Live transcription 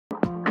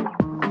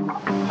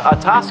A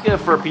Tasca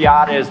for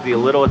Piada is the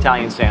little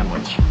Italian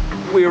sandwich.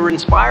 We were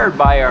inspired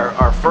by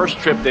our first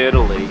trip to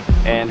Italy,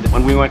 and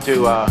when we went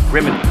to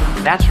Rimini,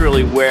 that's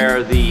really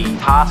where the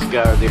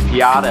Tasca, or the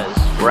Piadas,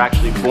 were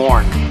actually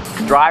born.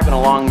 Driving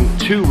along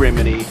to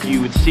Rimini,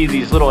 you would see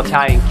these little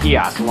Italian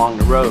kiosks along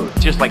the road,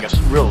 just like a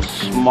real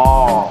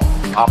small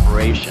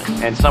operation,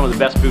 and some of the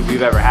best food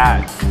we've ever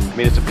had. I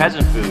mean, it's a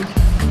peasant food,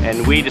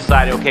 and we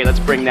decided, okay, let's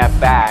bring that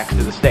back to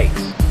the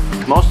States.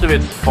 Most of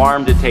it's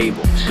farm to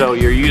table, so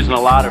you're using a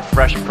lot of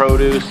fresh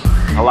produce,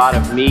 a lot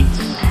of meats.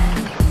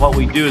 What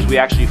we do is we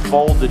actually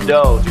fold the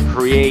dough to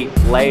create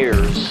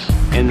layers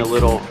in the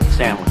little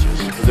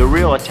sandwiches. The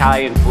real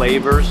Italian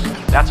flavors,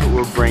 that's what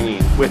we're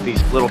bringing with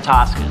these little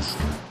Tascas.